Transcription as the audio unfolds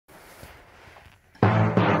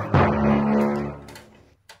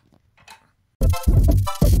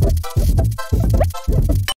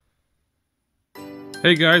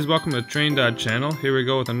Hey guys, welcome to Train Dad channel. Here we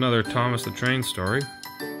go with another Thomas the Train story.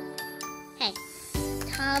 Hey,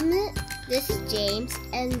 Thomas, this is James,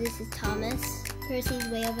 and this is Thomas. Percy's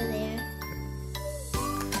way over there.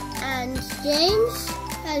 And James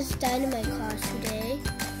has dynamite cars today,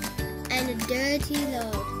 and a dirty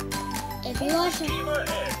load. If you watch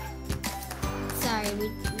sorry,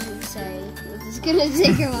 we're just gonna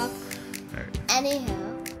take her off. Right. Anyhow,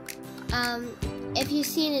 if you've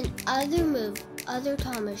seen in other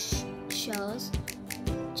Thomas shows,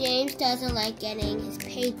 James doesn't like getting his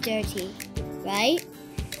paint dirty, right?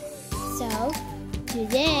 So,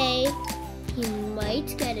 today, he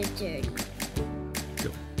might get it dirty.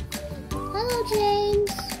 Go. Hello,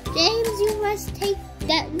 James. James, you must take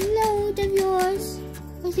that load of yours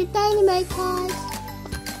with the dynamite cars.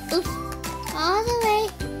 Oops. All the way.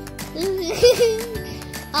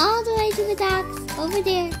 All the way to the docks. Over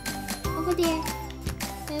there. Over there.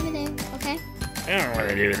 Over there. Okay? I don't want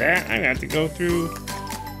to do that. I have to go through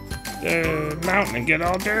the mountain and get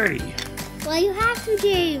all dirty. Well, you have to,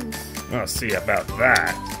 James. I'll see about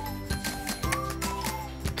that.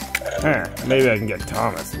 Maybe I can get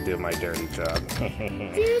Thomas to do my dirty job.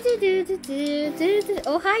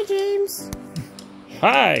 Oh, hi, James.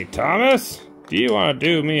 Hi, Thomas. Do you want to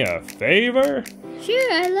do me a favor?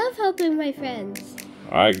 Sure, I love helping my friends.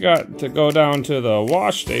 I got to go down to the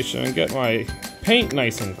wash station and get my paint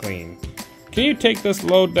nice and clean. Can you take this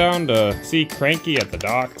load down to see Cranky at the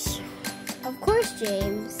docks? Of course,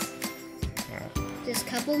 James. Just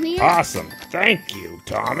couple me up. Awesome. Thank you,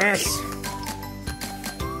 Thomas.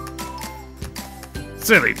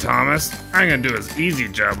 Silly Thomas. I'm gonna do his easy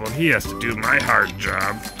job while he has to do my hard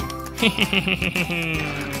job.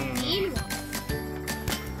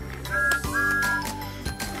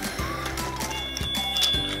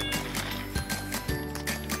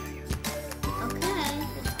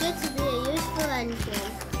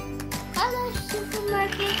 Hello,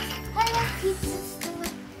 supermarket. Hello, pizza store.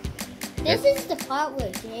 This is the part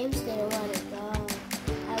where James didn't want to go.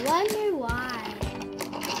 I wonder why.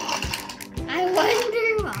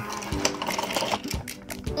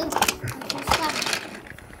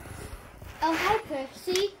 Oh, hi,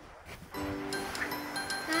 Percy.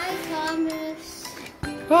 Hi, Thomas.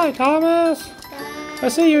 Hi, Thomas. I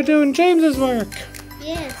see you're doing James's work.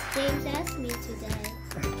 Yes, James asked me today.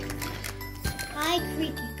 Hi,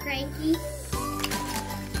 Creaky Cranky.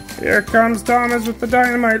 Here comes Thomas with the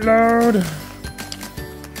dynamite load.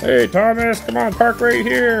 Hey, Thomas, come on, park right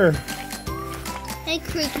here. Hey,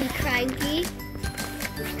 Creaky Cranky.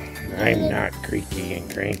 I'm not creaky and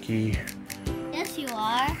cranky. Yes, you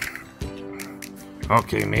are.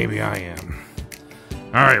 Okay, maybe I am.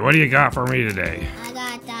 All right, what do you got for me today? I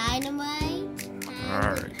got dynamite and All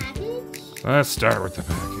right. a package. Let's start with the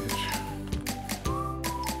package.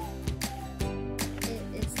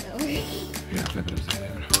 It's so Yeah, flip it upside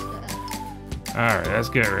down. All right, let's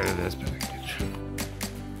get rid of this package.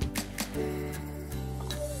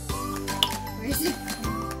 Where's it?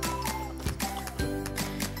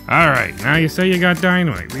 All right, now you say you got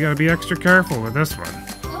dynamite. We gotta be extra careful with this one.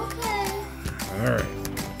 Okay. All right.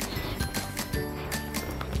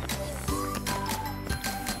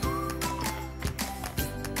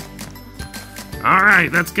 All right,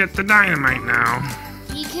 let's get the dynamite now.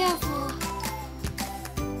 Be careful.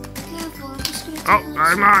 Be careful. I'm just gonna take Oh,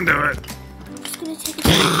 I'm onto it. I'm just gonna take it.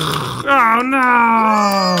 Oh no!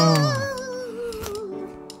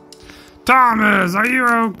 Thomas, are you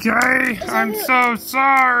okay? I'm so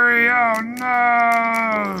sorry. Oh no!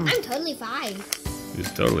 I'm totally fine. He's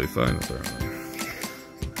totally fine apparently.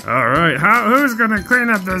 All right, who's gonna clean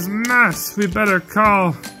up this mess? We better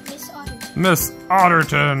call Miss Autumn. Miss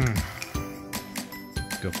Otterton.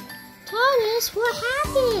 Go. Thomas, what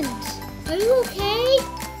happened? Are you okay?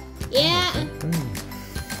 Yeah.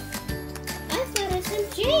 I thought I sent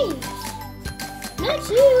James. Not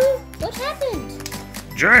you. What happened?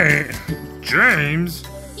 James?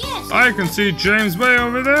 Yes. I can see James way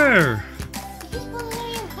over there. If he's pulling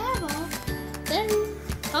out your fireball, then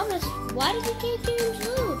Thomas, why did you take James'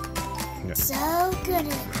 load? Yeah. So good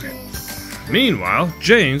at this. Meanwhile,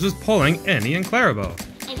 James was pulling Annie and Clarabelle.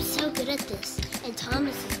 I'm so good at this, and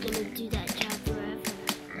Thomas is gonna do that job forever.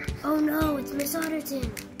 Oh no, it's Miss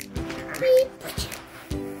Otterton.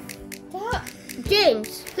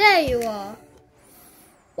 James, there you are.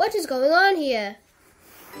 What is going on here?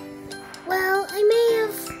 Well, I may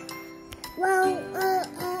have.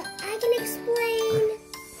 I can explain.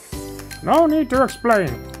 No need to explain.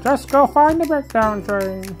 Just go find the breakdown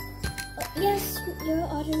train. Yes, Your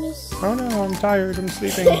Otterness. Oh no, I'm tired. I'm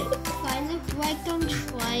sleeping. Find the breakdown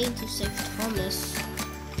train to save Thomas.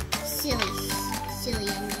 Silly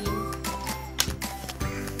engine.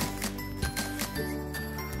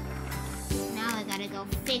 I'll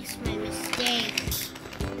fix my mistake.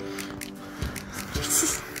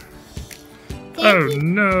 Oh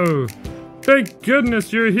no! Thank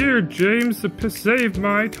goodness you're here, James, to save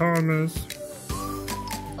my Thomas.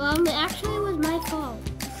 Actually, it was my fault.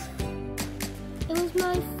 It was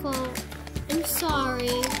my fault. I'm sorry.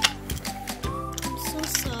 I'm so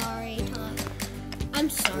sorry, Tom. I'm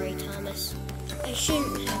sorry, Thomas. I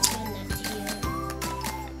shouldn't have done that to you.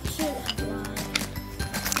 I shouldn't have lied.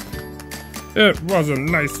 It wasn't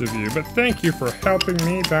nice of you, but thank you for helping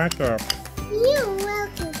me back up. You're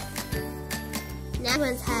welcome. Now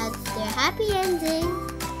everyone's had their happy ending.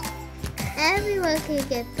 Everyone can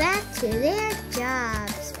get back to their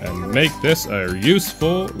jobs. And make this a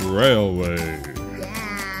useful railway.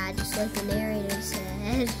 Yeah, just like the narrator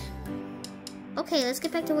said. Okay, let's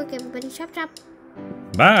get back to work, everybody. Chop, chop.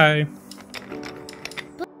 Bye.